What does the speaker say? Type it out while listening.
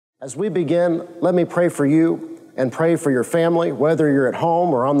As we begin, let me pray for you and pray for your family, whether you're at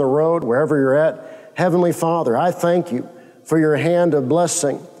home or on the road, wherever you're at. Heavenly Father, I thank you for your hand of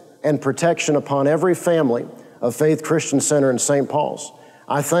blessing and protection upon every family of Faith Christian Center in St. Paul's.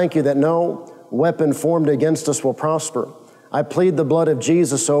 I thank you that no weapon formed against us will prosper. I plead the blood of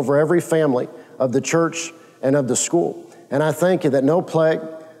Jesus over every family of the church and of the school. And I thank you that no plague,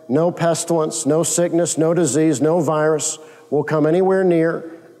 no pestilence, no sickness, no disease, no virus will come anywhere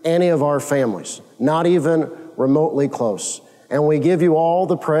near any of our families, not even remotely close. And we give you all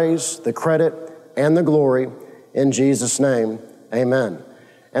the praise, the credit, and the glory in Jesus' name, amen.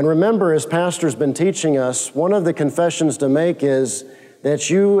 And remember, as Pastor's been teaching us, one of the confessions to make is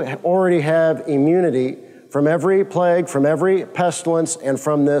that you already have immunity from every plague, from every pestilence, and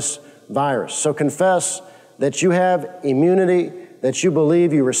from this virus. So confess that you have immunity, that you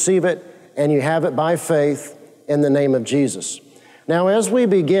believe you receive it, and you have it by faith in the name of Jesus. Now, as we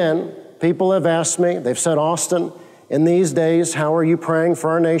begin, people have asked me, they've said, Austin, in these days, how are you praying for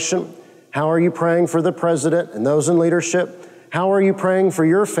our nation? How are you praying for the president and those in leadership? How are you praying for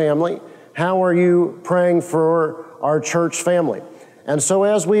your family? How are you praying for our church family? And so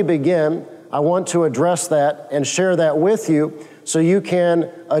as we begin, I want to address that and share that with you so you can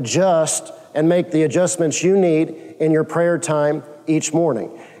adjust and make the adjustments you need in your prayer time each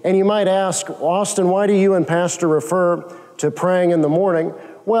morning. And you might ask, Austin, why do you and Pastor refer to praying in the morning?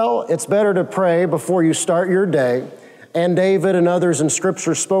 Well, it's better to pray before you start your day. And David and others in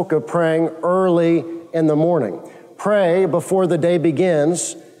Scripture spoke of praying early in the morning. Pray before the day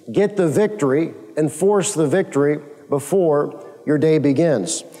begins, get the victory, enforce the victory before your day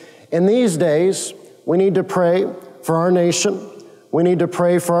begins. In these days, we need to pray for our nation. We need to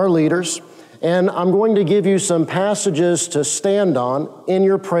pray for our leaders. And I'm going to give you some passages to stand on in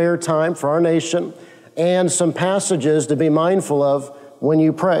your prayer time for our nation and some passages to be mindful of when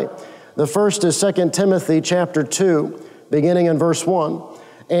you pray. The first is 2 Timothy chapter 2, beginning in verse 1.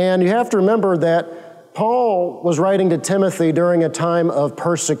 And you have to remember that Paul was writing to Timothy during a time of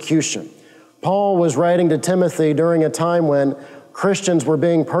persecution. Paul was writing to Timothy during a time when Christians were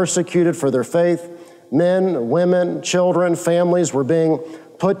being persecuted for their faith. Men, women, children, families were being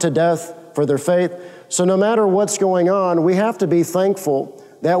put to death for their faith. So no matter what's going on, we have to be thankful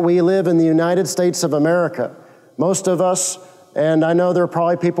that we live in the United States of America. Most of us, and I know there are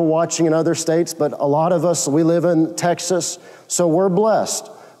probably people watching in other states, but a lot of us, we live in Texas, so we're blessed.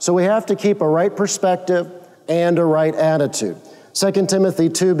 So we have to keep a right perspective and a right attitude. 2 Timothy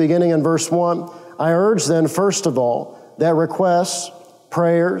 2, beginning in verse 1, I urge then, first of all, that requests,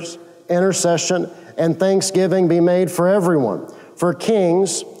 prayers, intercession, and thanksgiving be made for everyone, for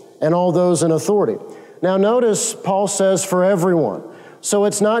kings and all those in authority. Now notice Paul says for everyone. So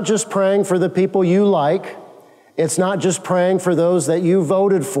it's not just praying for the people you like. It's not just praying for those that you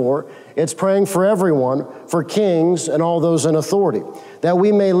voted for. It's praying for everyone, for kings and all those in authority, that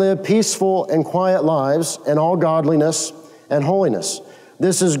we may live peaceful and quiet lives in all godliness and holiness.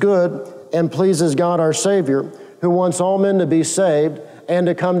 This is good and pleases God our Savior, who wants all men to be saved and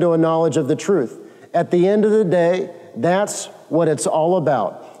to come to a knowledge of the truth. At the end of the day, that's what it's all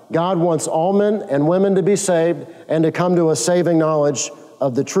about. God wants all men and women to be saved and to come to a saving knowledge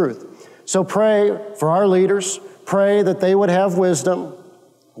of the truth. So pray for our leaders. Pray that they would have wisdom.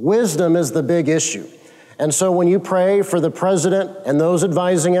 Wisdom is the big issue. And so when you pray for the president and those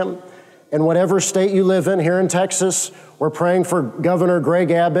advising him, in whatever state you live in, here in Texas, we're praying for Governor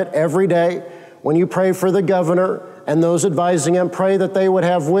Greg Abbott every day. When you pray for the governor and those advising him, pray that they would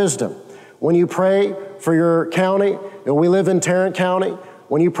have wisdom. When you pray for your county, we live in Tarrant County,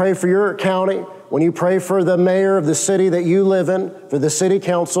 when you pray for your county, when you pray for the mayor of the city that you live in, for the city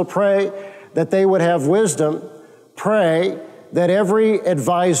council, pray that they would have wisdom. Pray that every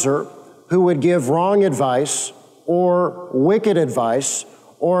advisor who would give wrong advice or wicked advice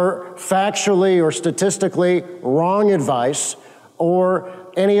or factually or statistically wrong advice, or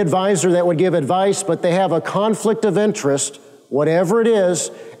any advisor that would give advice but they have a conflict of interest, whatever it is,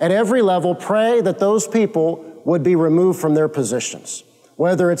 at every level, pray that those people would be removed from their positions.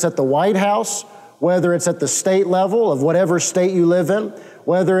 Whether it's at the White House, whether it's at the state level of whatever state you live in,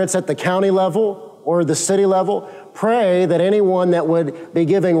 whether it's at the county level or the city level, pray that anyone that would be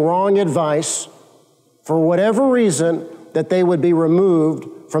giving wrong advice, for whatever reason, that they would be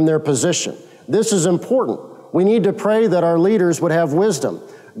removed from their position. This is important. We need to pray that our leaders would have wisdom,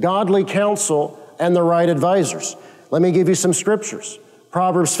 godly counsel, and the right advisors. Let me give you some scriptures.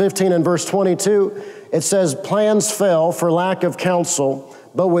 Proverbs 15 and verse 22, it says, plans fail for lack of counsel,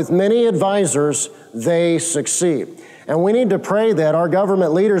 but with many advisors, they succeed. And we need to pray that our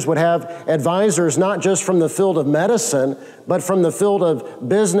government leaders would have advisors not just from the field of medicine, but from the field of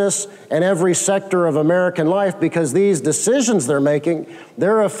business and every sector of American life, because these decisions they're making,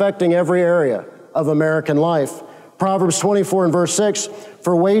 they're affecting every area of American life. Proverbs 24 and verse 6,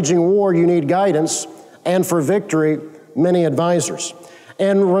 for waging war you need guidance, and for victory many advisors.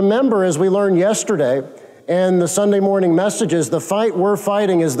 And remember, as we learned yesterday in the Sunday morning messages, the fight we're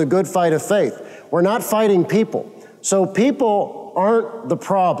fighting is the good fight of faith. We're not fighting people. So people aren't the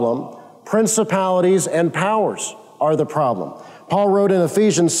problem. Principalities and powers are the problem. Paul wrote in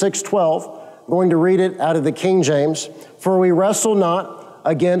Ephesians 6:12, I'm going to read it out of the King James, for we wrestle not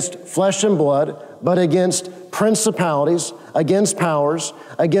against flesh and blood, but against principalities, against powers,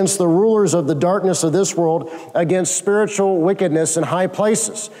 against the rulers of the darkness of this world, against spiritual wickedness in high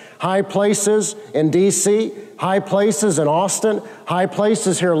places. High places in D.C., high places in Austin, high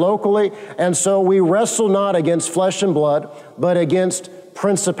places here locally. And so we wrestle not against flesh and blood, but against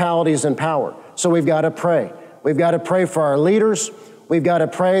principalities and power. So we've got to pray. We've got to pray for our leaders. We've got to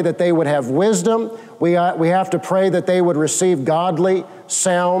pray that they would have wisdom. We have to pray that they would receive godly,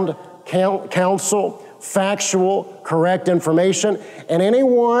 sound counsel, factual, correct information. And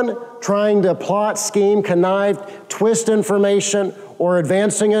anyone trying to plot, scheme, connive, twist information, or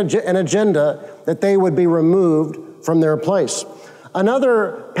advancing an agenda, that they would be removed from their place.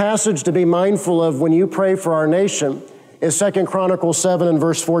 Another passage to be mindful of when you pray for our nation is 2 Chronicles 7 and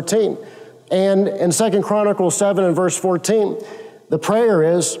verse 14. And in 2 Chronicles 7 and verse 14, the prayer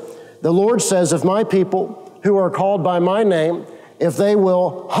is, the Lord says, if my people who are called by my name, if they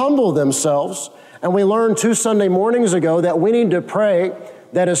will humble themselves. And we learned 2 Sunday mornings ago that we need to pray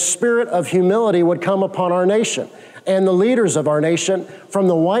that a spirit of humility would come upon our nation and the leaders of our nation from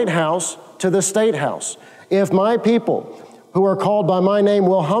the White House to the State House. If my people who are called by my name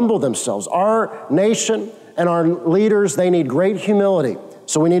will humble themselves, our nation and our leaders, they need great humility.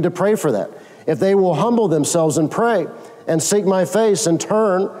 So we need to pray for that. If they will humble themselves and pray and seek my face and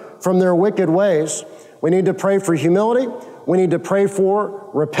turn from their wicked ways, we need to pray for humility. We need to pray for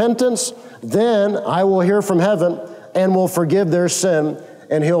repentance. Then I will hear from heaven and will forgive their sin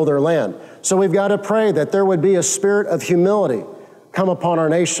and heal their land. So we've got to pray that there would be a spirit of humility come upon our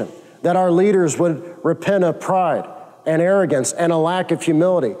nation, that our leaders would repent of pride and arrogance and a lack of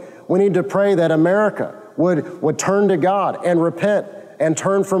humility. We need to pray that America would turn to God and repent and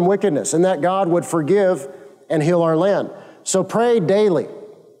turn from wickedness, and that God would forgive and heal our land. So pray daily.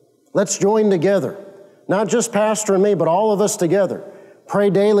 Let's join together. Not just Pastor and me, but all of us together.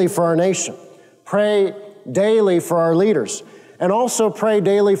 Pray daily for our nation. Pray daily for our leaders. And also pray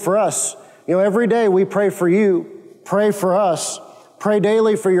daily for us. You know, every day we pray for you. Pray for us. Pray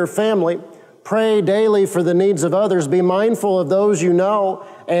daily for your family. Pray daily for the needs of others. Be mindful of those you know,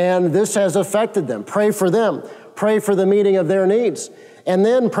 and this has affected them. Pray for them. Pray for the meeting of their needs. And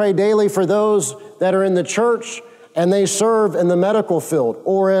then pray daily for those that are in the church and they serve in the medical field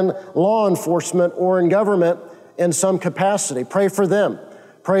or in law enforcement or in government in some capacity. Pray for them.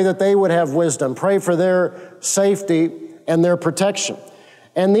 Pray that they would have wisdom. Pray for their safety and their protection.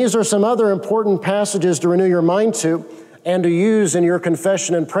 And these are some other important passages to renew your mind to and to use in your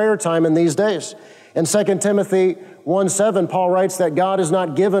confession and prayer time in these days. In 2 Timothy 1:7, Paul writes that God has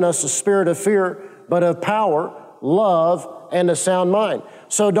not given us a spirit of fear, but of power, love, and a sound mind.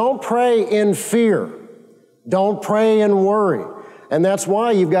 So don't pray in fear. Don't pray in worry. And that's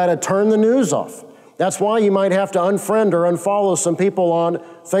why you've got to turn the news off. That's why you might have to unfriend or unfollow some people on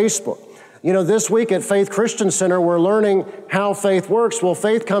Facebook. You know, this week at Faith Christian Center, we're learning how faith works. Well,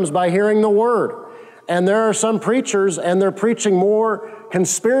 faith comes by hearing the Word. And there are some preachers, and they're preaching more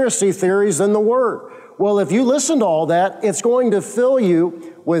conspiracy theories than the Word. Well, if you listen to all that, it's going to fill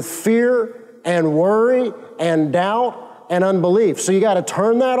you with fear and worry and doubt and unbelief. So you got to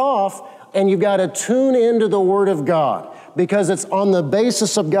turn that off, and you've got to tune into the Word of God, because it's on the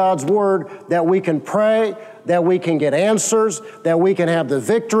basis of God's Word that we can pray, that we can get answers, that we can have the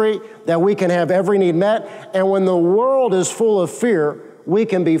victory, that we can have every need met. And when the world is full of fear, we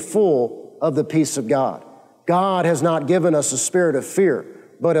can be full of the peace of God. God has not given us a spirit of fear,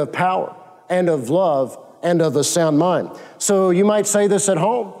 but of power and of love and of a sound mind. So you might say this at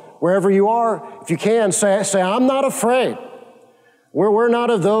home, wherever you are. If you can, say I'm not afraid. We're not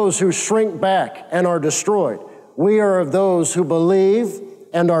of those who shrink back and are destroyed. We are of those who believe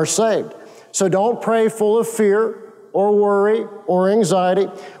and are saved. So don't pray full of fear or worry or anxiety.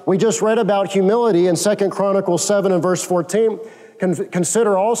 We just read about humility in 2 Chronicles 7 and verse 14.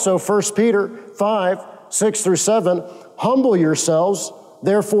 Consider also 1 Peter 5, 6 through 7. Humble yourselves,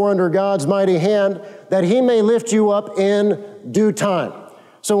 therefore, under God's mighty hand, that he may lift you up in due time.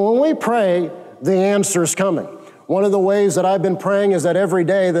 So when we pray, the answer's coming. One of the ways that I've been praying is that every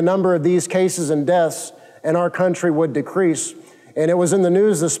day the number of these cases and deaths in our country would decrease. And it was in the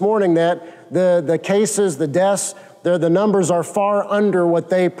news this morning that the cases, the deaths, the numbers are far under what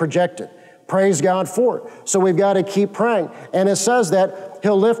they projected. Praise God for it. So we've got to keep praying. And it says that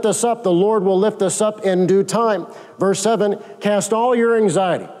He'll lift us up. The Lord will lift us up in due time. Verse 7, cast all your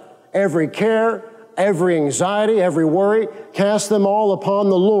anxiety, every care, every anxiety, every worry, cast them all upon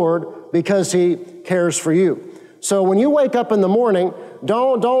the Lord because He cares for you. So when you wake up in the morning,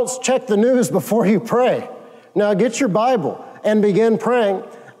 don't check the news before you pray. Now get your Bible and begin praying,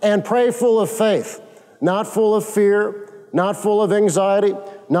 and pray full of faith, not full of fear, not full of anxiety,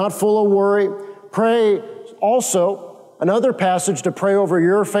 not full of worry. Pray also, another passage to pray over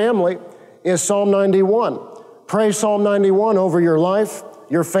your family is Psalm 91. Pray Psalm 91 over your life,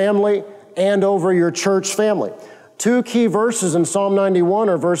 your family, and over your church family. Two key verses in Psalm 91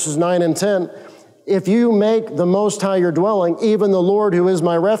 are verses 9 and 10. If you make the Most High your dwelling, even the Lord who is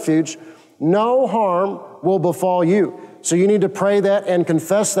my refuge, no harm will befall you. So you need to pray that and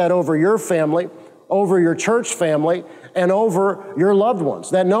confess that over your family, over your church family, and over your loved ones,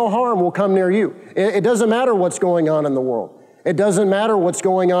 that no harm will come near you. It doesn't matter what's going on in the world. It doesn't matter what's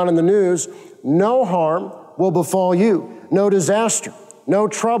going on in the news. No harm will befall you. No disaster, no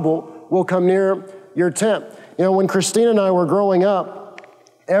trouble will come near your tent. You know, when Christina and I were growing up,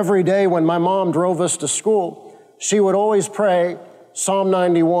 every day when my mom drove us to school, she would always pray Psalm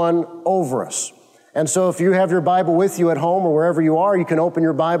 91 over us. And so if you have your Bible with you at home or wherever you are, you can open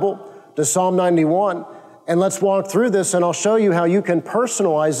your Bible to Psalm 91, and let's walk through this, and I'll show you how you can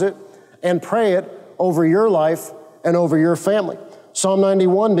personalize it and pray it over your life and over your family. Psalm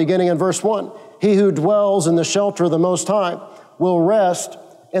 91, beginning in verse 1, he who dwells in the shelter of the Most High will rest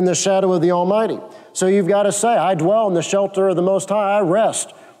in the shadow of the Almighty. So you've got to say, I dwell in the shelter of the Most High. I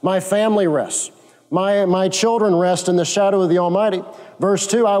rest. My family rests. My children rest in the shadow of the Almighty. Verse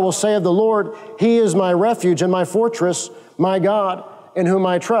 2, I will say of the Lord, He is my refuge and my fortress, my God, in whom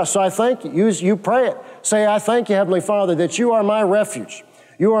I trust. So I thank you. You pray it. Say, I thank you, Heavenly Father, that you are my refuge.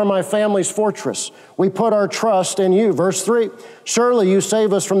 You are my family's fortress. We put our trust in you. Verse 3, surely you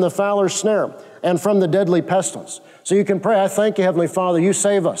save us from the fowler's snare and from the deadly pestilence. So you can pray, I thank you, Heavenly Father, you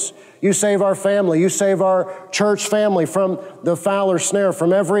save us. You save our family. You save our church family from the fowler's snare,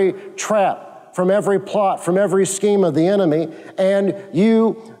 from every trap, from every plot, from every scheme of the enemy, and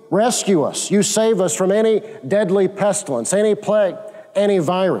you rescue us. You save us from any deadly pestilence, any plague, any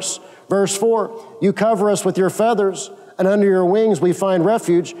virus. Verse 4, you cover us with your feathers, and under your wings we find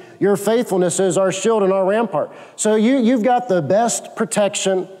refuge. Your faithfulness is our shield and our rampart. So you've got the best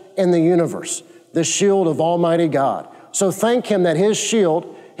protection in the universe, the shield of Almighty God. So thank Him that His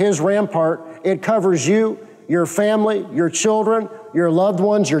shield, His rampart, it covers you, your family, your children, your loved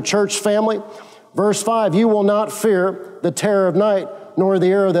ones, your church family. Verse 5, you will not fear the terror of night, nor the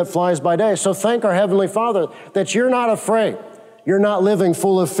arrow that flies by day. So thank our Heavenly Father that you're not afraid. You're not living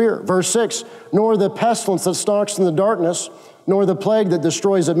full of fear. Verse 6, nor the pestilence that stalks in the darkness, nor the plague that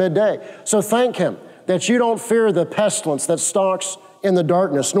destroys at midday. So thank Him that you don't fear the pestilence that stalks in the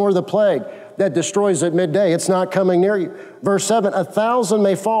darkness, nor the plague that destroys at midday. It's not coming near you. Verse 7, 1,000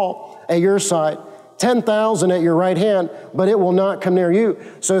 may fall at your side, 10,000 at your right hand, but it will not come near you.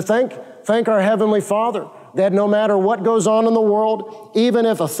 So thank our Heavenly Father that no matter what goes on in the world, even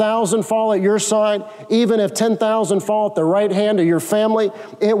if 1,000 fall at your side, even if 10,000 fall at the right hand of your family,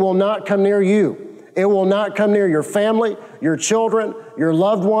 it will not come near you. It will not come near your family, your children, your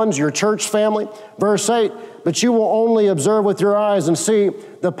loved ones, your church family. Verse 8, but you will only observe with your eyes and see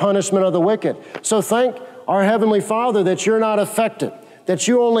the punishment of the wicked. So thank our Heavenly Father that you're not affected, that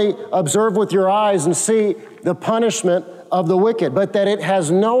you only observe with your eyes and see the punishment of the wicked, but that it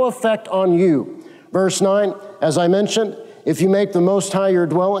has no effect on you. Verse 9, as I mentioned, if you make the Most High your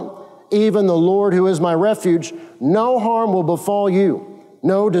dwelling, even the Lord who is my refuge, no harm will befall you.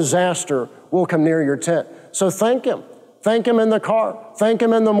 No disaster will come near your tent. So thank Him. Thank Him in the car. Thank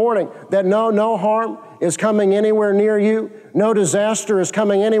Him in the morning that no harm is coming anywhere near you. No disaster is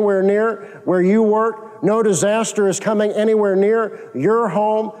coming anywhere near where you work. No disaster is coming anywhere near your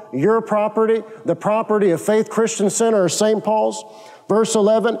home, your property, the property of Faith Christian Center or St. Paul's. Verse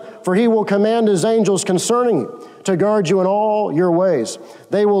 11, for He will command His angels concerning you to guard you in all your ways.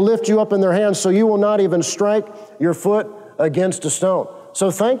 They will lift you up in their hands so you will not even strike your foot against a stone.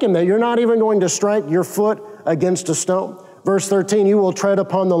 So thank Him that you're not even going to strike your foot against a stone. Verse 13, you will tread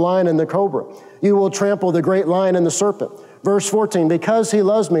upon the lion and the cobra. You will trample the great lion and the serpent. Verse 14, because He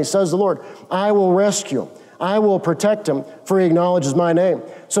loves me, says the Lord, I will rescue him. I will protect him, for he acknowledges my name.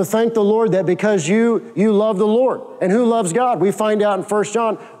 So thank the Lord that because you love the Lord. And who loves God? We find out in 1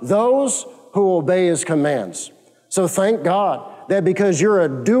 John, those who obey His commands. So thank God that because you're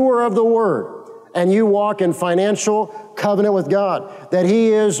a doer of the word and you walk in financial covenant with God, that He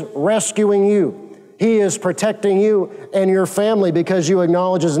is rescuing you. He is protecting you and your family because you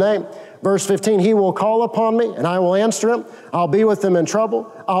acknowledge His name. Verse 15, He will call upon me and I will answer him. I'll be with him in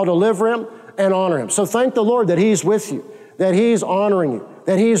trouble. I'll deliver him and honor him. So thank the Lord that He's with you, that He's honoring you,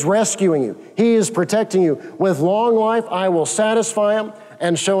 that He's rescuing you. He is protecting you. With long life, I will satisfy him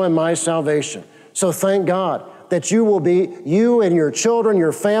and show him my salvation. So thank God that you and your children,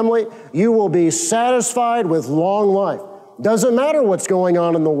 your family, you will be satisfied with long life. Doesn't matter what's going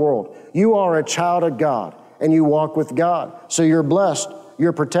on in the world. You are a child of God and you walk with God. So you're blessed,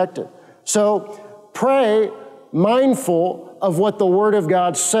 you're protected. So pray mindful of what the Word of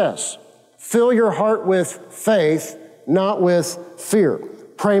God says. Fill your heart with faith, not with fear.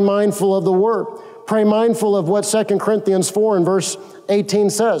 Pray mindful of the Word. Pray mindful of what 2 Corinthians 4 and verse 18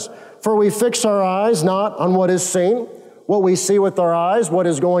 says. For we fix our eyes not on what is seen, what we see with our eyes, what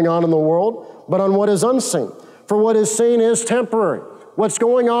is going on in the world, but on what is unseen. For what is seen is temporary. What's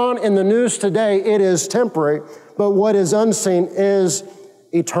going on in the news today, it is temporary, but what is unseen is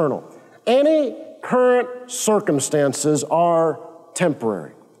eternal. Any current circumstances are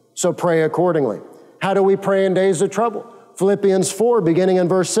temporary, so pray accordingly. How do we pray in days of trouble? Philippians 4, beginning in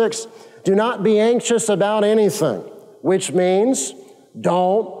verse 6, do not be anxious about anything, which means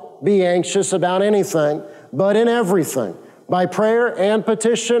don't be anxious about anything, but in everything, by prayer and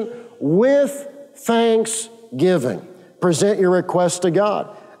petition, with thanksgiving, present your requests to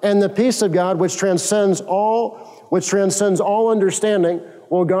God. And the peace of God, which transcends all understanding,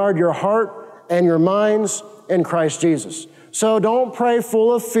 will guard your heart and your minds in Christ Jesus. So don't pray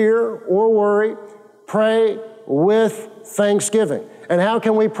full of fear or worry. Pray with thanksgiving. And how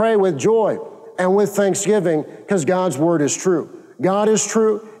can we pray with joy and with thanksgiving? Because God's word is true. God is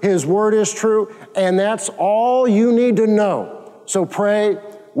true, His word is true, and that's all you need to know. So pray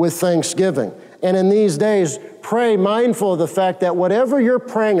with thanksgiving. And in these days, pray mindful of the fact that whatever you're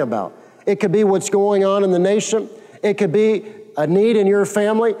praying about, it could be what's going on in the nation, it could be a need in your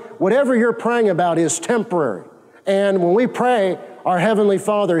family, whatever you're praying about is temporary. And when we pray, our Heavenly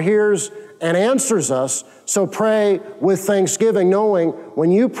Father hears and answers us, so pray with thanksgiving, knowing when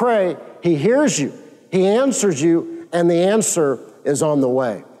you pray, He hears you, He answers you, and the answer is on the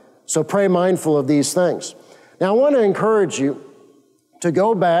way. So pray mindful of these things. Now I want to encourage you to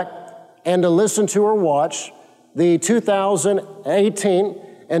go back and to listen to or watch the 2018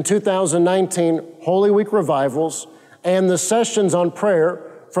 and 2019 Holy Week revivals and the sessions on prayer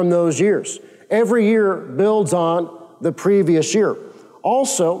from those years. Every year builds on the previous year.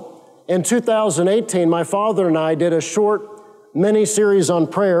 Also, in 2018, my father and I did a short mini-series on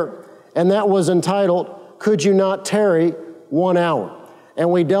prayer, and that was entitled, Could You Not Tarry 1 Hour?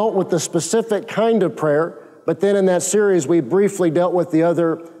 And we dealt with the specific kind of prayer, but then in that series, we briefly dealt with the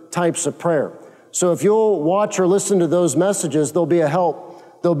other types of prayer. So if you'll watch or listen to those messages, they'll be a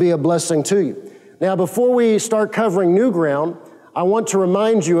help, they'll be a blessing to you. Now, before we start covering new ground, I want to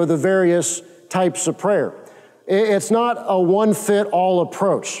remind you of the various types of prayer. It's not a one-fit-all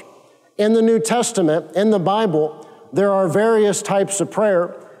approach. In the New Testament, in the Bible, there are various types of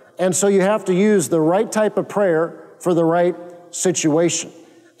prayer, and so you have to use the right type of prayer for the right situation.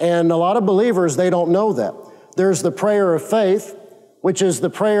 And a lot of believers, they don't know that. There's the prayer of faith, which is the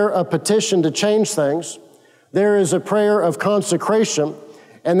prayer of petition to change things. There is a prayer of consecration,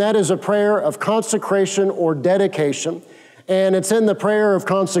 and that is a prayer of consecration or dedication. And it's in the prayer of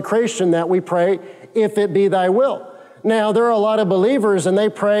consecration that we pray, if it be thy will. Now, there are a lot of believers, and they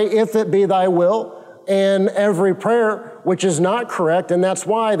pray, if it be thy will, in every prayer, which is not correct, and that's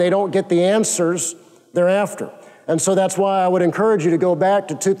why they don't get the answers thereafter. And so that's why I would encourage you to go back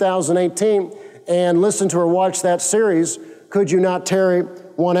to 2018 and listen to or watch that series, Could You Not Tarry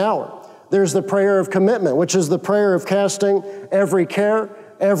 1 Hour? There's the prayer of commitment, which is the prayer of casting every care,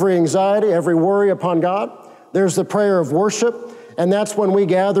 every anxiety, every worry upon God. There's the prayer of worship, and that's when we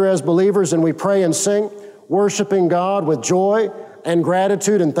gather as believers and we pray and sing, worshiping God with joy and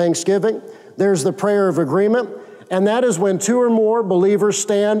gratitude and thanksgiving. There's the prayer of agreement, and that is when 2 or more believers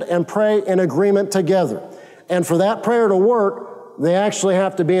stand and pray in agreement together. And for that prayer to work, they actually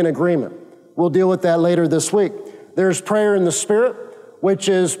have to be in agreement. We'll deal with that later this week. There's prayer in the Spirit, which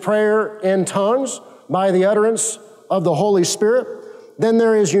is prayer in tongues by the utterance of the Holy Spirit. Then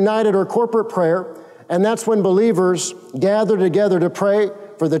there is united or corporate prayer, and that's when believers gather together to pray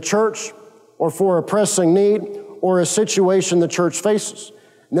for the church or for a pressing need or a situation the church faces.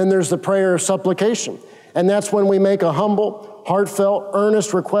 And then there's the prayer of supplication, and that's when we make a humble, heartfelt,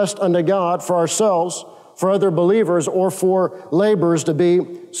 earnest request unto God for ourselves, for other believers, or for laborers to be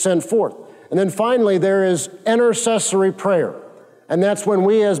sent forth. And then finally, there is intercessory prayer. And that's when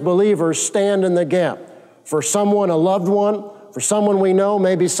we as believers stand in the gap for someone, a loved one, for someone we know,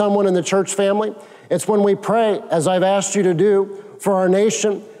 maybe someone in the church family. It's when we pray, as I've asked you to do, for our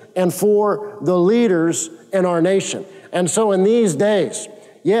nation and for the leaders in our nation. And so in these days,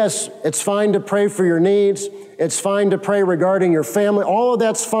 yes, it's fine to pray for your needs. It's fine to pray regarding your family. All of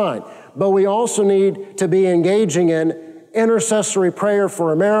that's fine. But we also need to be engaging in intercessory prayer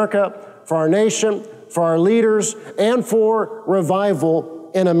for America, for our nation, for our leaders, and for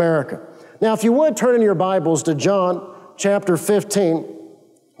revival in America. Now, if you would turn in your Bibles to John chapter 15,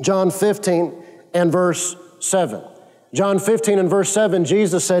 John 15 and verse 7. John 15 and verse 7,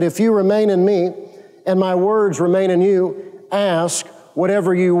 Jesus said, "If you remain in me and my words remain in you, ask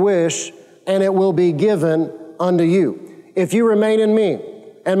whatever you wish, and it will be given unto you." If you remain in me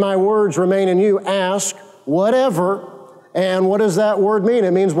and my words remain in you, ask whatever. And what does that word mean?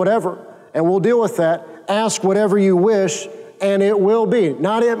 It means whatever. And we'll deal with that. Ask whatever you wish, and it will be.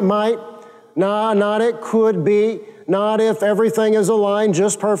 Not it might, not it could be, not if everything is aligned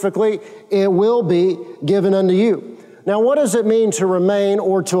just perfectly. It will be given unto you. Now, what does it mean to remain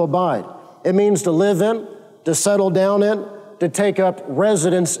or to abide? It means to live in, to settle down in, to take up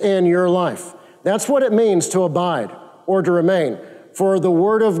residence in your life. That's what it means to abide or to remain. For the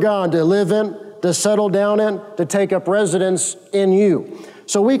Word of God to live in, to settle down in, to take up residence in you.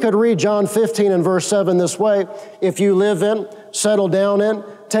 So we could read John 15 and verse 7 this way: if you live in, settle down in,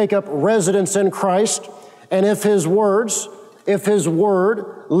 take up residence in Christ, and if His Word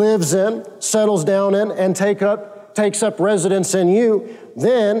lives in, settles down in, and takes up residence in you,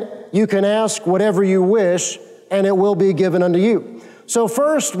 then you can ask whatever you wish, and it will be given unto you. So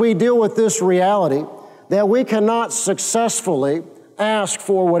first, we deal with this reality that we cannot successfully ask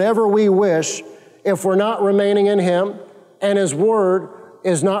for whatever we wish if we're not remaining in Him and His Word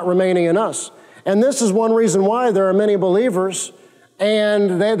is not remaining in us. And this is one reason why there are many believers,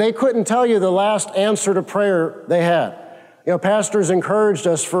 and they couldn't tell you the last answer to prayer they had. You know, pastors encouraged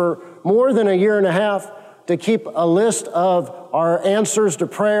us for more than a year and a half to keep a list of our answers to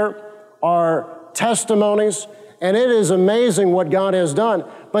prayer, our testimonies, and it is amazing what God has done.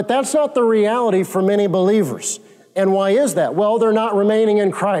 But that's not the reality for many believers. And why is that? Well, they're not remaining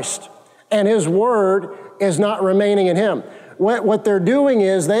in Christ, and His Word is not remaining in Him. What they're doing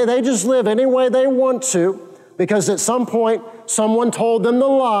is they just live any way they want to, because at some point someone told them the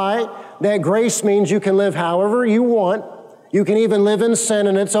lie that grace means you can live however you want. You can even live in sin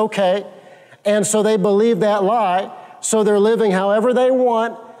and it's okay. And so they believe that lie, so they're living however they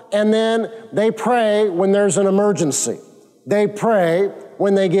want, and then they pray when there's an emergency. They pray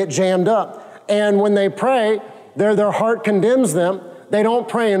when they get jammed up. And when they pray, their heart condemns them. They don't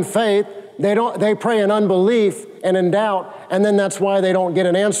pray in faith. They pray in unbelief and in doubt, and then that's why they don't get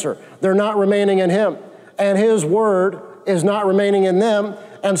an answer. They're not remaining in Him, and His Word is not remaining in them,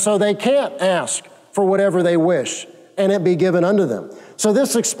 and so they can't ask for whatever they wish, and it be given unto them. So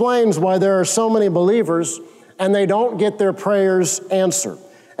this explains why there are so many believers, and they don't get their prayers answered.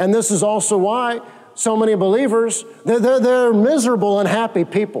 And this is also why so many believers, they're miserable, unhappy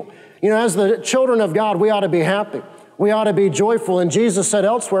people. You know, as the children of God, we ought to be happy. We ought to be joyful. And Jesus said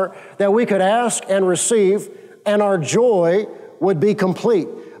elsewhere that we could ask and receive, and our joy would be complete.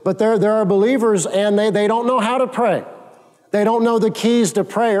 But there are believers, and they don't know how to pray. They don't know the keys to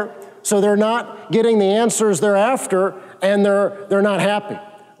prayer, so they're not getting the answers they're after, and they're not happy.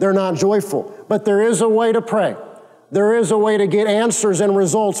 They're not joyful. But there is a way to pray. There is a way to get answers and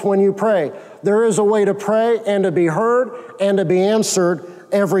results when you pray. There is a way to pray and to be heard and to be answered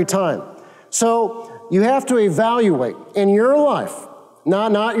every time. So you have to evaluate in your life,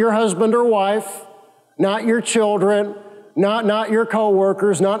 not your husband or wife, not your children, not your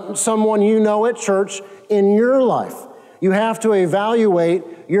coworkers, not someone you know at church. In your life, you have to evaluate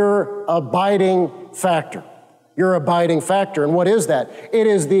your abiding factor. Your abiding factor. And what is that? It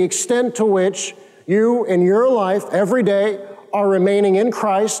is the extent to which you in your life every day are remaining in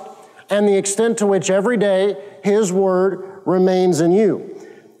Christ, and the extent to which every day His Word remains in you.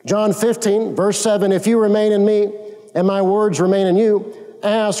 John 15, verse 7, if you remain in me and my words remain in you,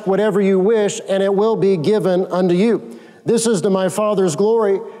 ask whatever you wish, and it will be given unto you. This is to my Father's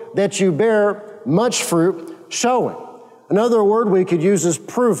glory, that you bear much fruit, showing. Another word we could use is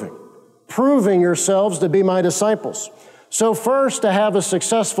proving yourselves to be my disciples. So first, to have a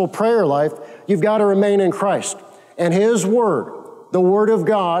successful prayer life, you've got to remain in Christ. And His Word, the Word of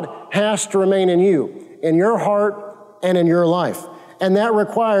God, has to remain in you, in your heart and in your life. And that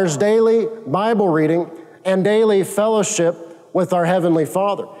requires daily Bible reading and daily fellowship with our Heavenly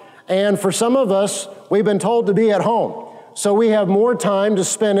Father. And for some of us, we've been told to be at home. So we have more time to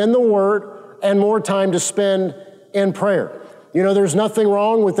spend in the Word and more time to spend in prayer. You know, there's nothing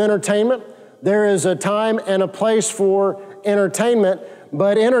wrong with entertainment. There is a time and a place for entertainment,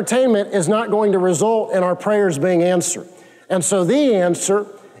 but entertainment is not going to result in our prayers being answered. And so the answer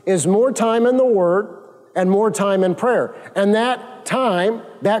is more time in the Word and more time in prayer. And that time,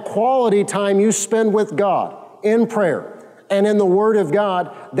 that quality time you spend with God in prayer and in the Word of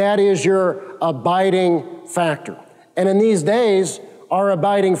God, that is your abiding factor. And in these days, our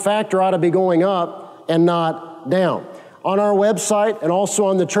abiding factor ought to be going up and not down. On our website and also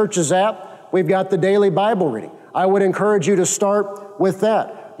on the church's app, we've got the daily Bible reading. I would encourage you to start with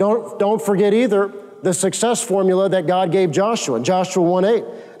that. Don't forget either the success formula that God gave Joshua in Joshua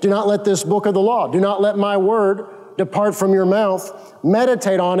 1:8. Do not let this book of the law, do not let my word depart from your mouth.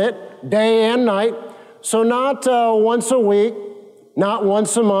 Meditate on it day and night. So not once a week, not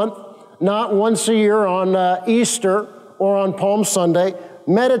once a month, not once a year on Easter or on Palm Sunday.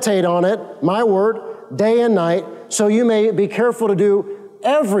 Meditate on it, my word, day and night, so you may be careful to do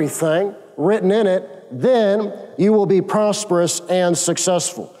everything written in it. Then you will be prosperous and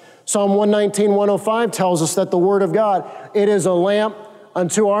successful. Psalm 119, 105 tells us that the Word of God, it is a lamp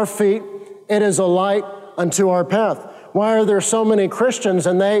unto our feet, it is a light unto our path. Why are there so many Christians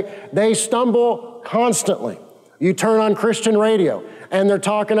and they stumble constantly? You turn on Christian radio and they're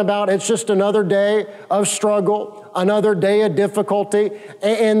talking about it's just another day of struggle, another day of difficulty,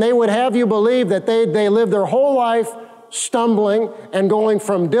 and they would have you believe that they live their whole life stumbling and going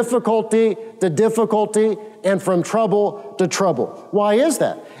from difficulty to difficulty and from trouble to trouble. Why is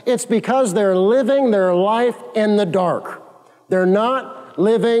that? It's because they're living their life in the dark. They're not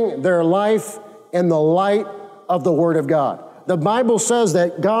living their life in the light of the Word of God. The Bible says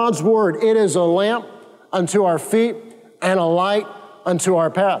that God's Word, it is a lamp unto our feet and a light unto our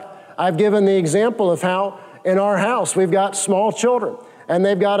path. I've given the example of how in our house we've got small children and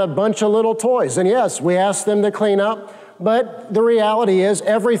they've got a bunch of little toys. And yes, we ask them to clean up, but the reality is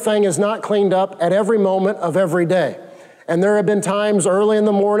everything is not cleaned up at every moment of every day. And there have been times early in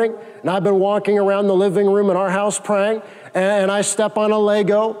the morning, and I've been walking around the living room in our house praying, and I step on a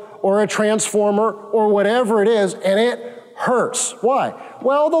Lego or a transformer or whatever it is, and it hurts. Why?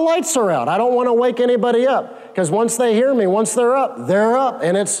 Well, the lights are out. I don't want to wake anybody up, because once they hear me, once they're up,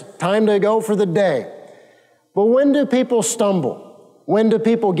 and it's time to go for the day. But when do people stumble? When do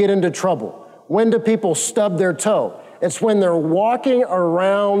people get into trouble? When do people stub their toe? It's when they're walking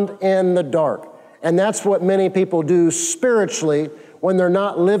around in the dark. And that's what many people do spiritually when they're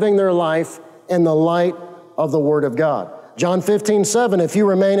not living their life in the light of the Word of God. John 15:7, if you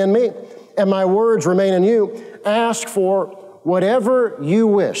remain in me and my words remain in you, ask for whatever you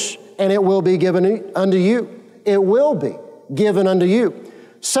wish and it will be given unto you. It will be given unto you.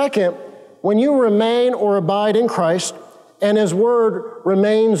 Second, when you remain or abide in Christ and His Word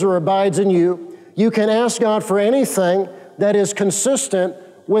remains or abides in you, you can ask God for anything that is consistent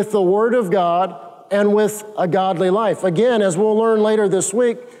with the Word of God and with a godly life. Again, as we'll learn later this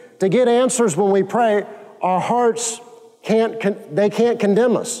week, to get answers when we pray, our hearts can't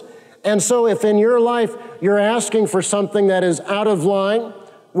condemn us. And so if in your life you're asking for something that is out of line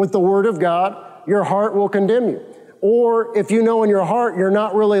with the Word of God, your heart will condemn you. Or if you know in your heart you're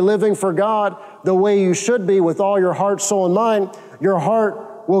not really living for God the way you should be with all your heart, soul, and mind, your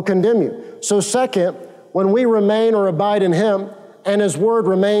heart will condemn you. So second, when we remain or abide in Him and His Word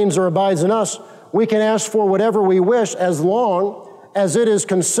remains or abides in us, we can ask for whatever we wish as long as it is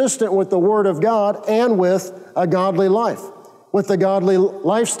consistent with the Word of God and with a godly life, with a godly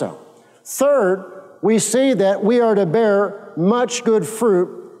lifestyle. Third, we see that we are to bear much good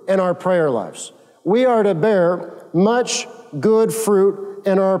fruit in our prayer lives. We are to bear much good fruit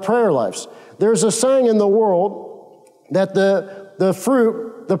in our prayer lives. There's a saying in the world that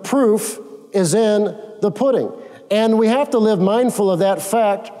the proof is in the pudding. And we have to live mindful of that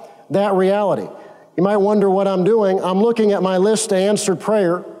fact, that reality. You might wonder what I'm doing. I'm looking at my list of answered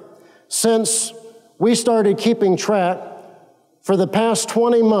prayer. Since we started keeping track, for the past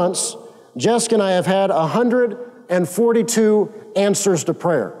 20 months, Jessica and I have had 142 answers to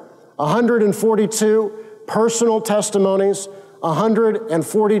prayer, 142 personal testimonies,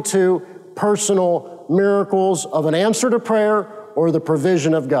 142 personal miracles of an answer to prayer or the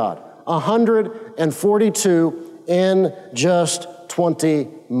provision of God. 142 in just 20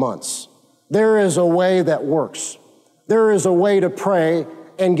 months. There is a way that works. There is a way to pray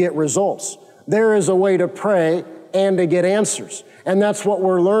and get results. There is a way to pray and to get answers. And that's what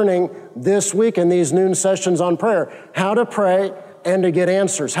we're learning this week in these noon sessions on prayer. How to pray and to get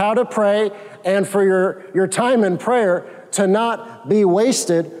answers. How to pray and for your time in prayer to not be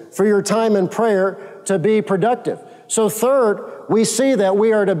wasted, for your time in prayer to be productive. So third, we see that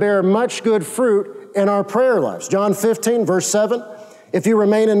we are to bear much good fruit in our prayer lives. John 15, verse 7, if you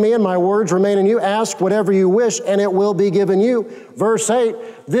remain in me and my words remain in you, ask whatever you wish and it will be given you. Verse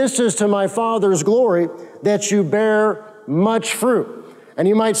 8, this is to my Father's glory that you bear much fruit. And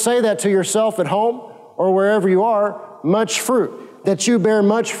you might say that to yourself at home or wherever you are, much fruit, that you bear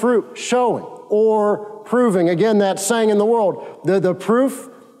much fruit, showing or proving. Again, that saying in the world, the proof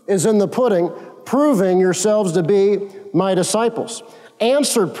is in the pudding, proving yourselves to be my disciples.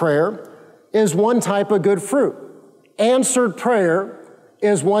 Answered prayer is one type of good fruit. Answered prayer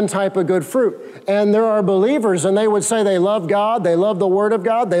is one type of good fruit. And there are believers, and they would say they love God, they love the Word of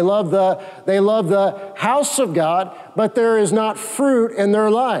God, they love the house of God, but there is not fruit in their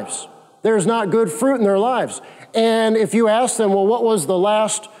lives. There's not good fruit in their lives. And if you ask them, well, what was the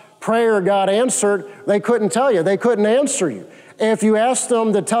last prayer God answered? They couldn't tell you. They couldn't answer you. If you asked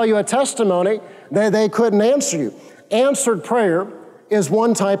them to tell you a testimony, they couldn't answer you. Answered prayer is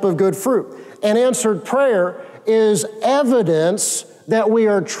one type of good fruit. And answered prayer is evidence that we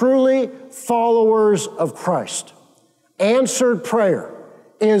are truly followers of Christ. Answered prayer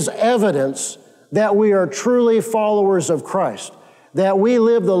is evidence that we are truly followers of Christ, that we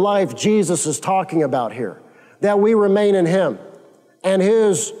live the life Jesus is talking about here, that we remain in Him, and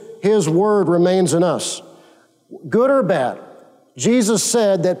His word remains in us. Good or bad, Jesus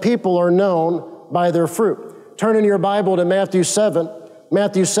said that people are known by their fruit. Turn in your Bible to Matthew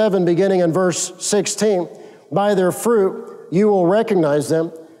 7 beginning in verse 16. By their fruit you will recognize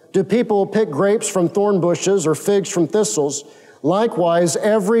them. Do people pick grapes from thorn bushes or figs from thistles? Likewise,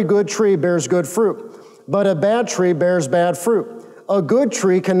 every good tree bears good fruit, but a bad tree bears bad fruit. A good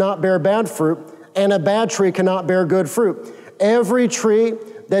tree cannot bear bad fruit, and a bad tree cannot bear good fruit. Every tree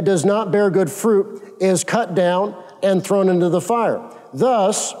that does not bear good fruit is cut down and thrown into the fire.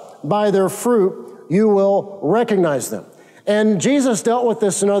 Thus, by their fruit, you will recognize them. And Jesus dealt with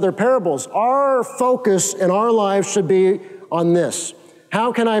this in other parables. Our focus in our lives should be on this.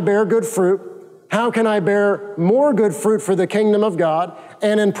 How can I bear good fruit? How can I bear more good fruit for the kingdom of God?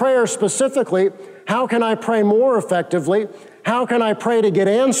 And in prayer specifically, how can I pray more effectively? How can I pray to get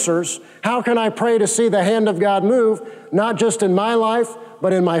answers? How can I pray to see the hand of God move, not just in my life,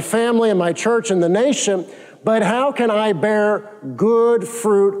 but in my family, in my church, in the nation? But how can I bear good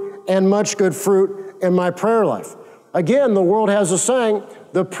fruit and much good fruit in my prayer life? Again, the world has a saying,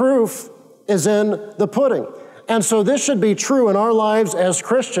 the proof is in the pudding. And so this should be true in our lives as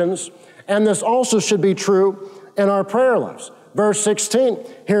Christians, and this also should be true in our prayer lives. Verse 16,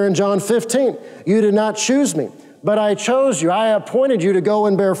 here in John 15, you did not choose me, but I chose you. I appointed you to go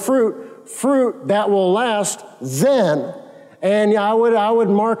and bear fruit, fruit that will last then. And I would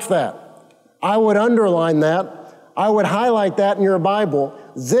mark that. I would underline that. I would highlight that in your Bible.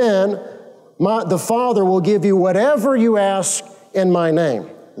 Then the Father will give you whatever you ask in my name.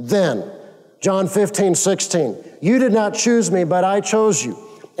 Then. John 15, 16. You did not choose me, but I chose you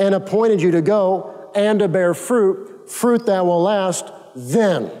and appointed you to go and to bear fruit, fruit that will last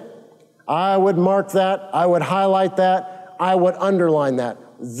then. I would mark that. I would highlight that. I would underline that.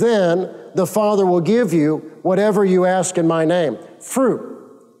 Then the Father will give you whatever you ask in my name. Fruit,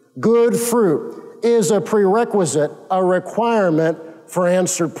 good fruit, is a prerequisite, a requirement for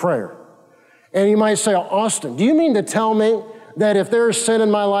answered prayer. And you might say, Austin, do you mean to tell me that if there's sin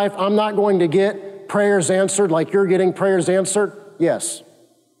in my life, I'm not going to get prayers answered like you're getting prayers answered? Yes.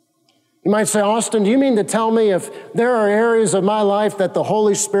 You might say, Austin, do you mean to tell me if there are areas of my life that the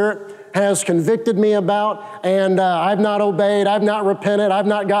Holy Spirit has convicted me about and I've not obeyed, I've not repented, I've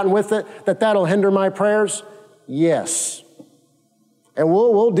not gotten with it, that'll hinder my prayers? Yes. And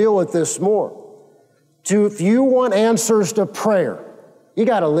we'll deal with this more. If you want answers to prayer, you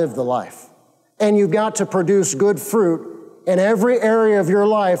got to live the life. And you've got to produce good fruit in every area of your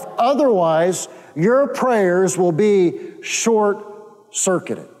life. Otherwise, your prayers will be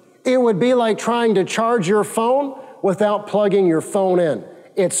short-circuited. It would be like trying to charge your phone without plugging your phone in.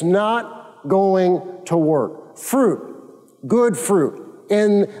 It's not going to work. Fruit, good fruit,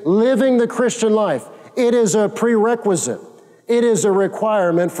 in living the Christian life, it is a prerequisite. It is a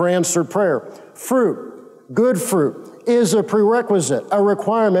requirement for answered prayer. Fruit, good fruit, is a prerequisite, a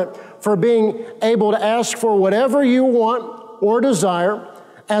requirement for being able to ask for whatever you want or desire,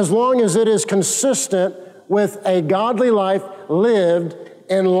 as long as it is consistent with a godly life lived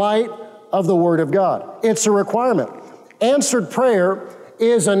in light of the Word of God. It's a requirement. Answered prayer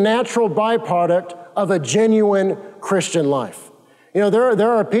is a natural byproduct of a genuine Christian life. You know,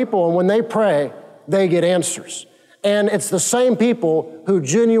 there are people, and when they pray, they get answers. And it's the same people who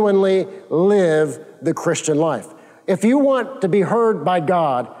genuinely live the Christian life. If you want to be heard by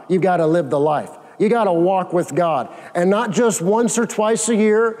God, you've got to live the life. You got to walk with God. And not just once or twice a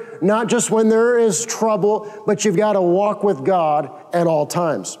year, not just when there is trouble, but you've got to walk with God at all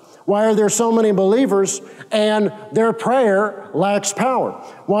times. Why are there so many believers and their prayer lacks power?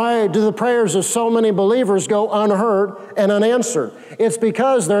 Why do the prayers of so many believers go unheard and unanswered? It's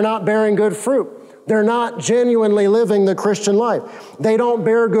because they're not bearing good fruit. They're not genuinely living the Christian life. They don't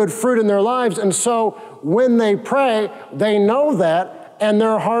bear good fruit in their lives, and so when they pray, they know that, and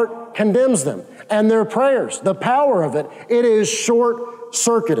their heart condemns them. And their prayers, the power of it, it is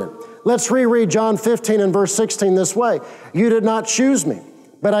short-circuited. Let's reread John 15 and verse 16 this way. You did not choose me,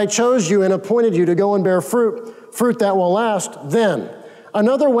 but I chose you and appointed you to go and bear fruit that will last then.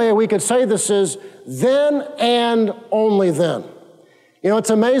 Another way we could say this is then and only then. You know,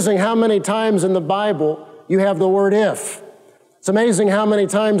 it's amazing how many times in the Bible you have the word if. It's amazing how many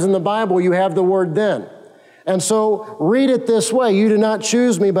times in the Bible you have the word then. And so read it this way. You did not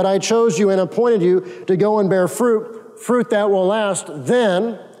choose me, but I chose you and appointed you to go and bear fruit that will last.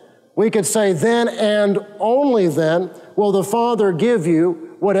 Then, we could say then and only then will the Father give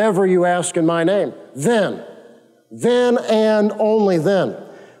you whatever you ask in my name. Then and only then.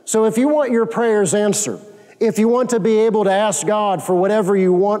 So if you want your prayers answered, if you want to be able to ask God for whatever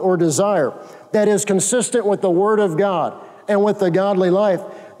you want or desire that is consistent with the Word of God and with the godly life,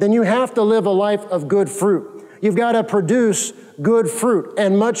 then you have to live a life of good fruit. You've got to produce good fruit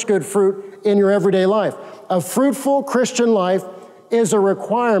and much good fruit in your everyday life. A fruitful Christian life is a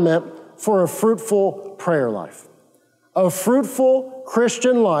requirement for a fruitful prayer life. A fruitful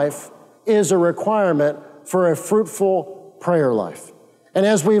Christian life is a requirement for a fruitful prayer life. And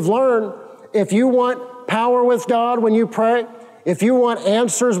as we've learned, if you want power with God when you pray, if you want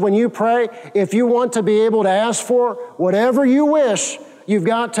answers when you pray, if you want to be able to ask for whatever you wish, you've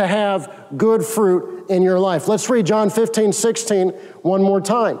got to have good fruit in your life. Let's read John 15, 16 one more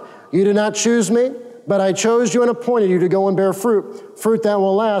time. You did not choose me, but I chose you and appointed you to go and bear fruit that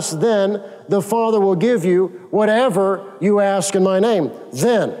will last. Then the Father will give you whatever you ask in my name.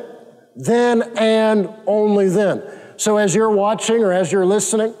 Then and only then. So as you're watching or as you're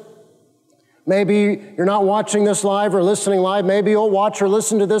listening, maybe you're not watching this live or listening live. Maybe you'll watch or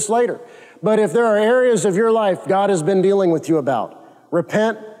listen to this later. But if there are areas of your life God has been dealing with you about,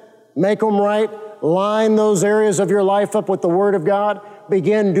 repent, make them right, line those areas of your life up with the Word of God,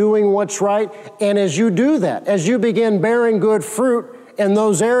 begin doing what's right. And as you do that, as you begin bearing good fruit in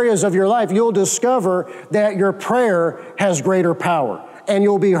those areas of your life, you'll discover that your prayer has greater power. And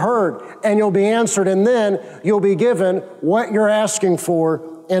you'll be heard and you'll be answered. And then you'll be given what you're asking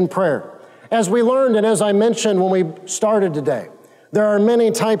for in prayer. As we learned and as I mentioned when we started today, there are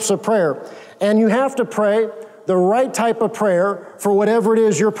many types of prayer. And you have to pray the right type of prayer for whatever it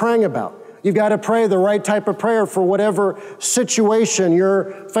is you're praying about. You've got to pray the right type of prayer for whatever situation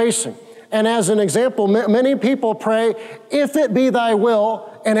you're facing. And as an example, many people pray, if it be thy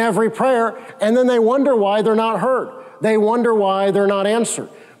will, in every prayer, and then they wonder why they're not heard. They wonder why they're not answered.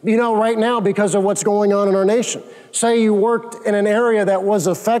 You know, right now, because of what's going on in our nation, say you worked in an area that was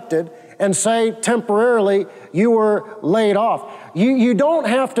affected, and say temporarily you were laid off. You don't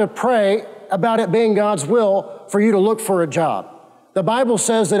have to pray about it being God's will for you to look for a job. The Bible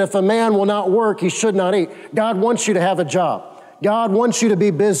says that if a man will not work, he should not eat. God wants you to have a job. God wants you to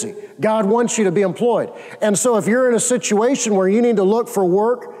be busy. God wants you to be employed. And so if you're in a situation where you need to look for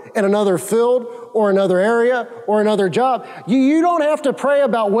work in another field or another area or another job, you don't have to pray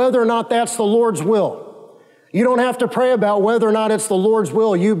about whether or not that's the Lord's will. You don't have to pray about whether or not it's the Lord's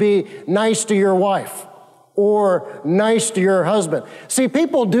will you be nice to your wife or nice to your husband. See,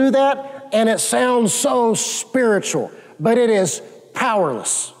 people do that and it sounds so spiritual, but it is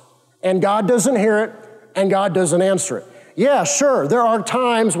powerless. And God doesn't hear it and God doesn't answer it. Yeah, sure, there are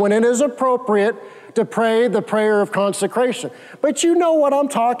times when it is appropriate to pray the prayer of consecration. But you know what I'm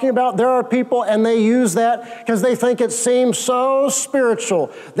talking about. There are people and they use that because they think it seems so spiritual.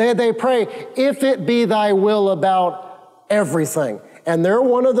 They pray, if it be thy will about everything. And they're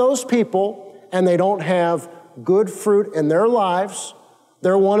one of those people and they don't have good fruit in their lives.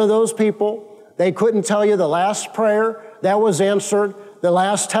 They're one of those people. They couldn't tell you the last prayer that was answered, the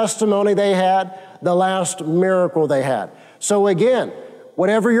last testimony they had, the last miracle they had. So again,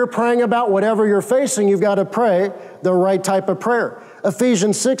 whatever you're praying about, whatever you're facing, you've got to pray the right type of prayer.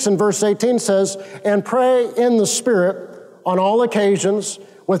 Ephesians 6 and verse 18 says, and pray in the Spirit on all occasions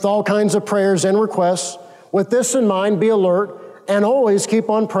with all kinds of prayers and requests. With this in mind, be alert and always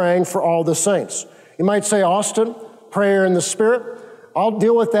keep on praying for all the saints. You might say, Austin, prayer in the Spirit. I'll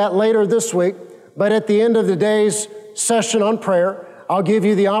deal with that later this week. But at the end of the day's session on prayer, I'll give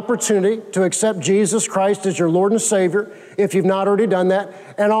you the opportunity to accept Jesus Christ as your Lord and Savior if you've not already done that.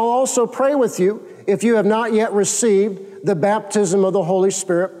 And I'll also pray with you if you have not yet received the baptism of the Holy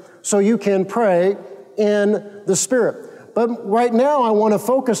Spirit, so you can pray in the Spirit. But right now I want to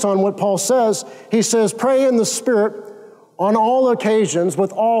focus on what Paul says. He says, pray in the Spirit on all occasions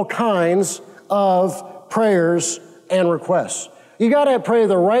with all kinds of prayers and requests. You got to pray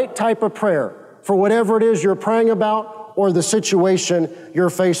the right type of prayer for whatever it is you're praying about or the situation you're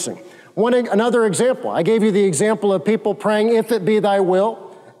facing. Another example, I gave you the example of people praying, if it be thy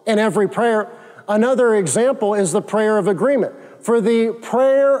will, in every prayer. Another example is the prayer of agreement. For the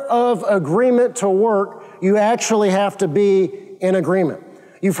prayer of agreement to work, you actually have to be in agreement.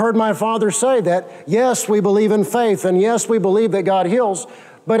 You've heard my father say that, yes, we believe in faith, and yes, we believe that God heals,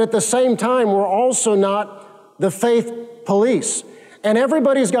 but at the same time, we're also not the faith police. And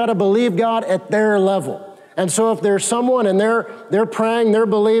everybody's got to believe God at their level. And so if there's someone and they're praying, they're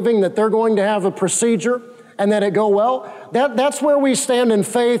believing that they're going to have a procedure and that it go well, that's where we stand in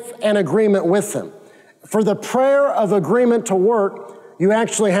faith and agreement with them. For the prayer of agreement to work, you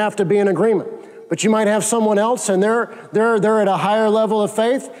actually have to be in agreement. But you might have someone else and they're at a higher level of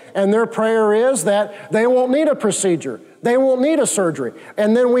faith, and their prayer is that they won't need a procedure. They won't need a surgery.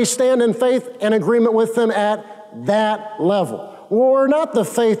 And then we stand in faith and agreement with them at that level. We're not the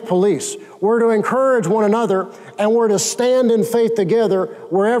faith police. We're to encourage one another, and we're to stand in faith together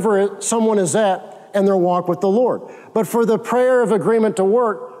wherever someone is at in their walk with the Lord. But for the prayer of agreement to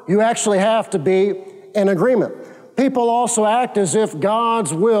work, you actually have to be in agreement. People also act as if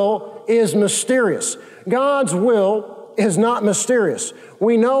God's will is mysterious. God's will is not mysterious.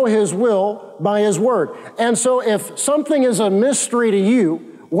 We know His will by His Word. And so if something is a mystery to you,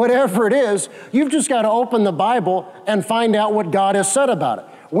 whatever it is, you've just got to open the Bible and find out what God has said about it.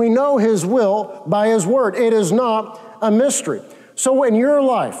 We know His will by His Word. It is not a mystery. So in your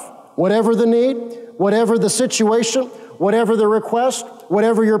life, whatever the need, whatever the situation, whatever the request,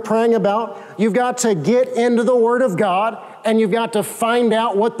 whatever you're praying about, you've got to get into the Word of God, and you've got to find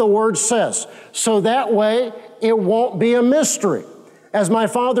out what the Word says. So that way, it won't be a mystery. As my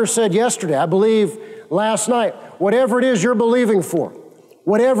father said yesterday, I believe last night, whatever it is you're believing for,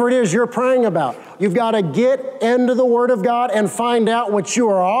 whatever it is you're praying about, you've got to get into the Word of God and find out what you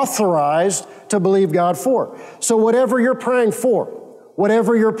are authorized to believe God for. So whatever you're praying for,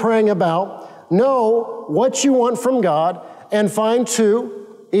 whatever you're praying about, know what you want from God, and find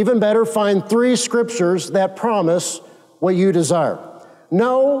even better, find 3 scriptures that promise what you desire.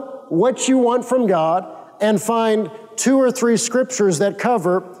 Know what you want from God and find 2 or 3 scriptures that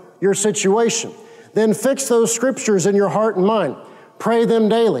cover your situation. Then fix those scriptures in your heart and mind. Pray them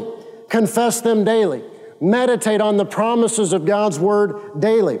daily. Confess them daily. Meditate on the promises of God's Word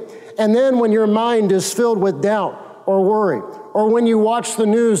daily. And then when your mind is filled with doubt or worry, or when you watch the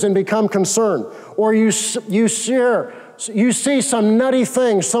news and become concerned, or you see some nutty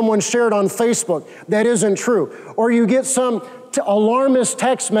thing someone shared on Facebook that isn't true, or you get some alarmist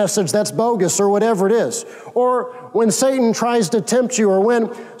text message that's bogus or whatever it is, or when Satan tries to tempt you, or when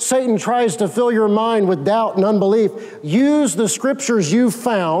Satan tries to fill your mind with doubt and unbelief, use the scriptures you've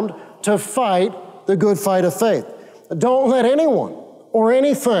found to fight the good fight of faith. Don't let anyone or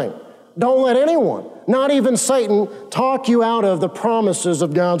anything, don't let anyone, not even Satan, talk you out of the promises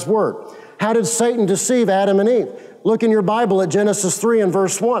of God's Word. How did Satan deceive Adam and Eve? Look in your Bible at Genesis 3 and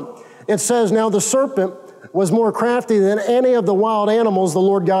verse 1. It says, now the serpent was more crafty than any of the wild animals the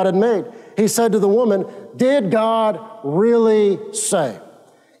Lord God had made. He said to the woman, did God really say?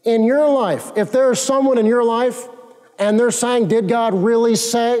 In your life, if there's someone in your life and they're saying, did God really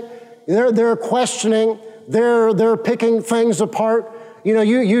say? They're questioning, they're picking things apart. You know,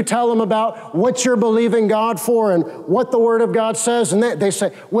 you tell them about what you're believing God for and what the Word of God says, and they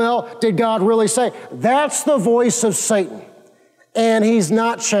say, well, did God really say? That's the voice of Satan, and he's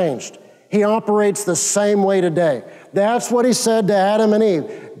not changed. He operates the same way today. That's what he said to Adam and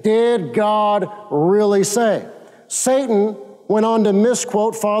Eve. Did God really say? Satan went on to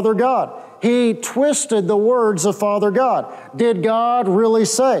misquote Father God. He twisted the words of Father God. Did God really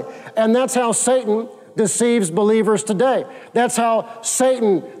say? And that's how Satan deceives believers today. That's how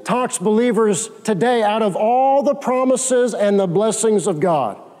Satan talks believers today out of all the promises and the blessings of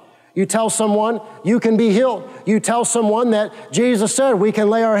God. You tell someone you can be healed. You tell someone that Jesus said we can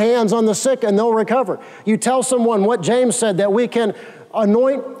lay our hands on the sick and they'll recover. You tell someone what James said, that we can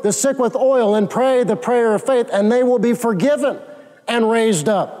anoint the sick with oil and pray the prayer of faith and they will be forgiven and raised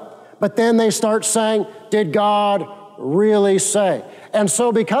up. But then they start saying, did God really say? And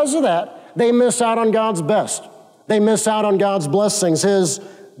so because of that, they miss out on God's best. They miss out on God's blessings, His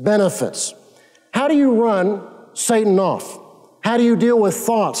benefits. How do you run Satan off? How do you deal with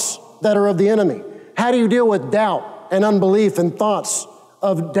thoughts that are of the enemy? How do you deal with doubt and unbelief and thoughts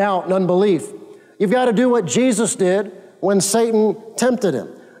of doubt and unbelief? You've got to do what Jesus did when Satan tempted him.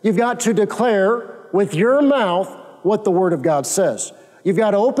 You've got to declare with your mouth what the Word of God says. You've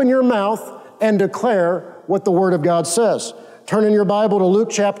got to open your mouth and declare what the Word of God says. Turn in your Bible to Luke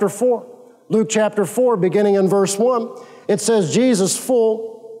chapter 4. Luke chapter 4, beginning in verse 1, it says, Jesus,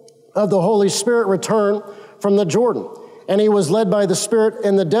 full of the Holy Spirit, returned from the Jordan, and he was led by the Spirit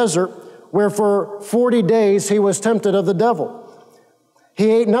in the desert, where for 40 days he was tempted of the devil. He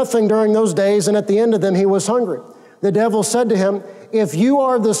ate nothing during those days, and at the end of them he was hungry. The devil said to him, if you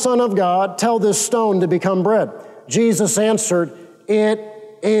are the Son of God, tell this stone to become bread. Jesus answered, it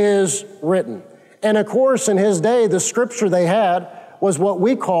is written. And of course, in his day, the scripture they had was what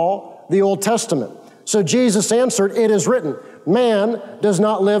we call the Old Testament. So Jesus answered, it is written, man does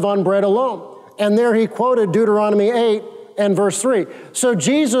not live on bread alone. And there he quoted Deuteronomy 8 and verse 3. So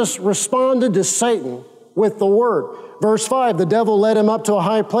Jesus responded to Satan with the word. Verse 5, the devil led him up to a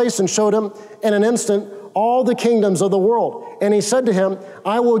high place and showed him in an instant all the kingdoms of the world. And he said to him,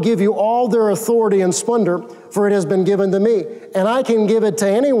 I will give you all their authority and splendor, for it has been given to me, and I can give it to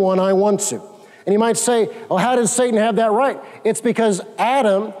anyone I want to. And you might say, well, how did Satan have that right? It's because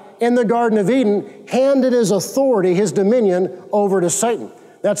Adam in the Garden of Eden handed his authority, his dominion, over to Satan.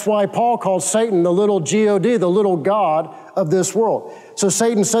 That's why Paul called Satan the little God, the little god of this world. So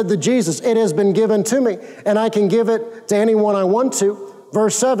Satan said to Jesus, it has been given to me, and I can give it to anyone I want to.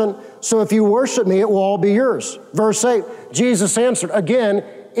 Verse 7, so if you worship me, it will all be yours. Verse 8, Jesus answered, again,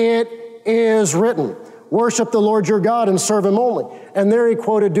 it is written, worship the Lord your God and serve him only. And there he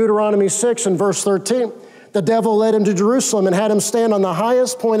quoted Deuteronomy 6 and verse 13. The devil led him to Jerusalem and had him stand on the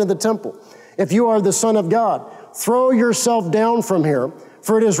highest point of the temple. If you are the Son of God, throw yourself down from here,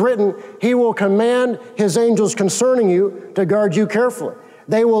 for it is written, he will command his angels concerning you to guard you carefully.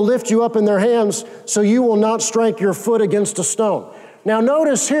 They will lift you up in their hands so you will not strike your foot against a stone. Now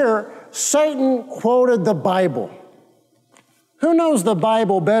notice here, Satan quoted the Bible. Who knows the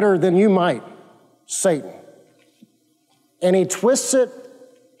Bible better than you might? Satan. And he twists it,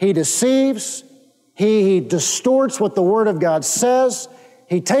 he deceives, he distorts what the Word of God says.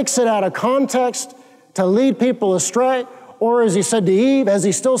 He takes it out of context to lead people astray. Or as he said to Eve, as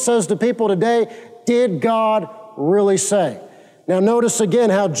he still says to people today, did God really say? Now notice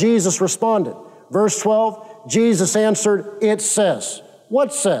again how Jesus responded. Verse 12, Jesus answered, it says.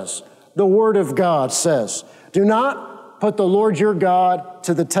 What says? The Word of God says. Do not put the Lord your God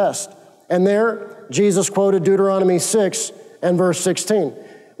to the test. And there, Jesus quoted Deuteronomy 6 and verse 16.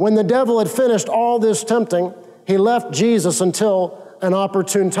 When the devil had finished all this tempting, he left Jesus until an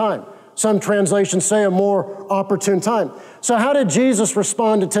opportune time. Some translations say a more opportune time. So how did Jesus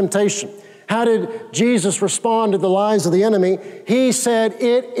respond to temptation? How did Jesus respond to the lies of the enemy? He said,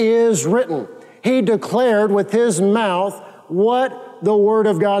 it is written. He declared with his mouth what the Word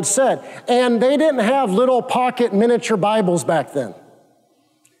of God said. And they didn't have little pocket miniature Bibles back then.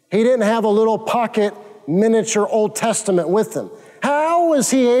 He didn't have a little pocket miniature Old Testament with him. How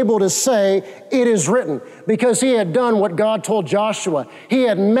was he able to say, it is written? Because he had done what God told Joshua. He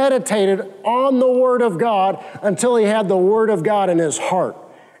had meditated on the Word of God until he had the Word of God in his heart.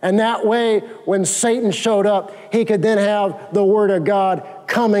 And that way, when Satan showed up, he could then have the Word of God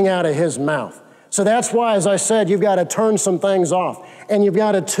coming out of his mouth. So that's why, as I said, you've got to turn some things off. And you've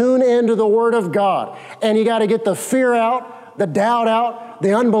got to tune into the Word of God. And you got to get the fear out, the doubt out,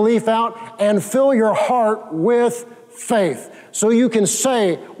 the unbelief out, and fill your heart with faith. So you can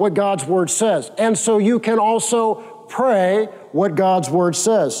say what God's Word says. And so you can also pray what God's Word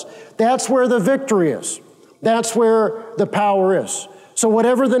says. That's where the victory is. That's where the power is. So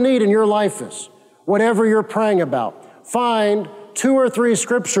whatever the need in your life is, whatever you're praying about, find 2 or 3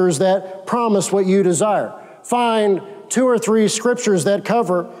 scriptures that promise what you desire. Find 2 or 3 scriptures that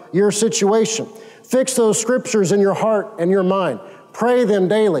cover your situation. Fix those scriptures in your heart and your mind. Pray them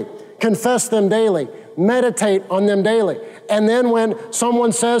daily. Confess them daily. Meditate on them daily. And then when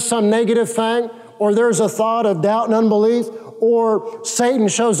someone says some negative thing, or there's a thought of doubt and unbelief, or Satan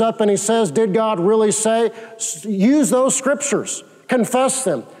shows up and he says, did God really say? Use those scriptures. Confess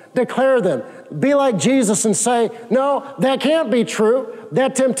them. Declare them. Be like Jesus and say, no, that can't be true.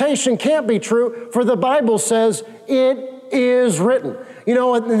 That temptation can't be true, for the Bible says it is written. You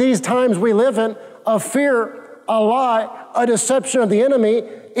know, in these times we live in, a fear, a lie, a deception of the enemy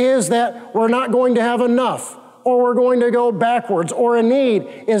is that we're not going to have enough, or we're going to go backwards, or a need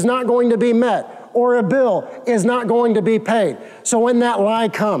is not going to be met, or a bill is not going to be paid. So when that lie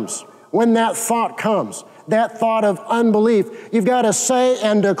comes, when that thought comes, that thought of unbelief. You've got to say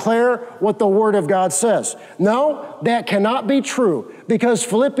and declare what the Word of God says. No, that cannot be true, because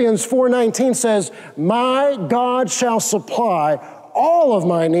Philippians 4:19 says, my God shall supply all of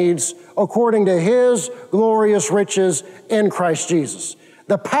my needs according to His glorious riches in Christ Jesus.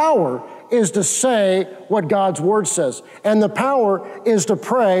 The power is to say what God's Word says, and the power is to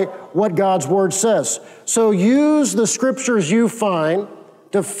pray what God's Word says. So use the scriptures you find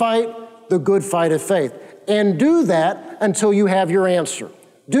to fight the good fight of faith, and do that until you have your answer.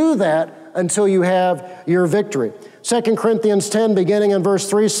 Do that until you have your victory. 2 Corinthians 10, beginning in verse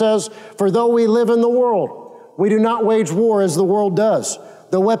 3 says, for though we live in the world, we do not wage war as the world does.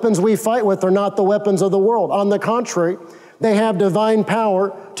 The weapons we fight with are not the weapons of the world. On the contrary, they have divine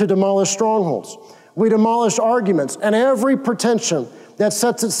power to demolish strongholds. We demolish arguments and every pretension that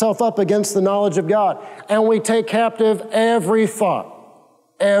sets itself up against the knowledge of God. And we take captive every thought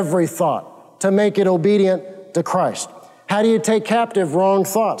to make it obedient to Christ. How do you take captive wrong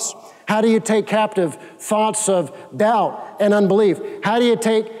thoughts? How do you take captive thoughts of doubt and unbelief? How do you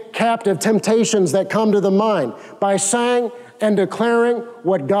take captive temptations that come to the mind? By saying and declaring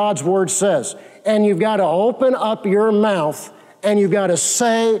what God's Word says. And you've got to open up your mouth and you've got to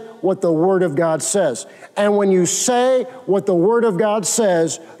say what the Word of God says. And when you say what the Word of God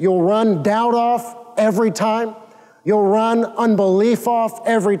says, you'll run doubt off every time. You'll run unbelief off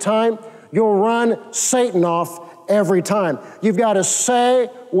every time. You'll run Satan off every time. You've got to say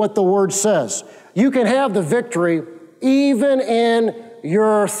what the Word says. You can have the victory even in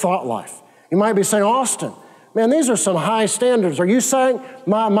your thought life. You might be saying, Austin, man, these are some high standards. Are you saying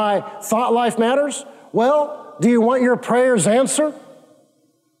my thought life matters? Well, do you want your prayers answered?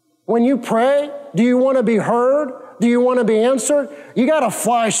 When you pray, do you want to be heard? Do you want to be answered? You got to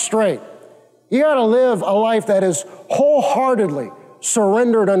fly straight. You got to live a life that is wholeheartedly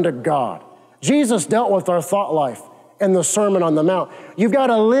surrendered unto God. Jesus dealt with our thought life in the Sermon on the Mount. You've got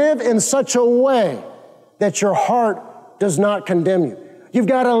to live in such a way that your heart does not condemn you. You've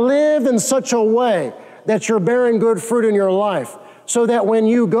got to live in such a way that you're bearing good fruit in your life, so that when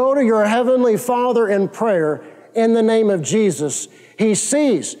you go to your Heavenly Father in prayer in the name of Jesus, He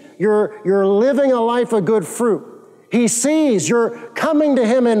sees you're living a life of good fruit. He sees you're coming to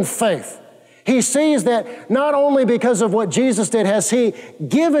Him in faith. He sees that not only because of what Jesus did has He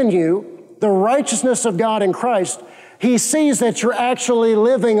given you the righteousness of God in Christ, He sees that you're actually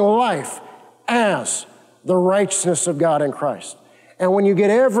living life as the righteousness of God in Christ. And when you get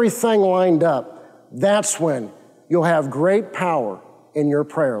everything lined up, that's when you'll have great power in your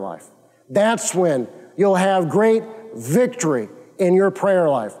prayer life. That's when you'll have great victory in your prayer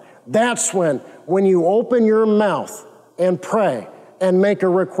life. That's when you open your mouth and pray and make a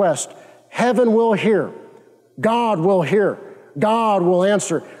request, heaven will hear, God will hear, God will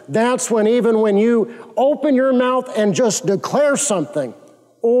answer. That's when even when you open your mouth and just declare something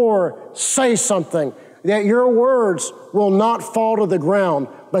or say something, that your words will not fall to the ground,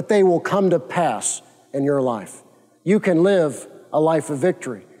 but they will come to pass in your life. You can live a life of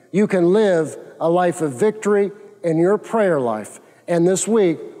victory. You can live a life of victory in your prayer life. And this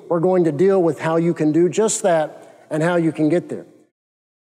week, we're going to deal with how you can do just that and how you can get there.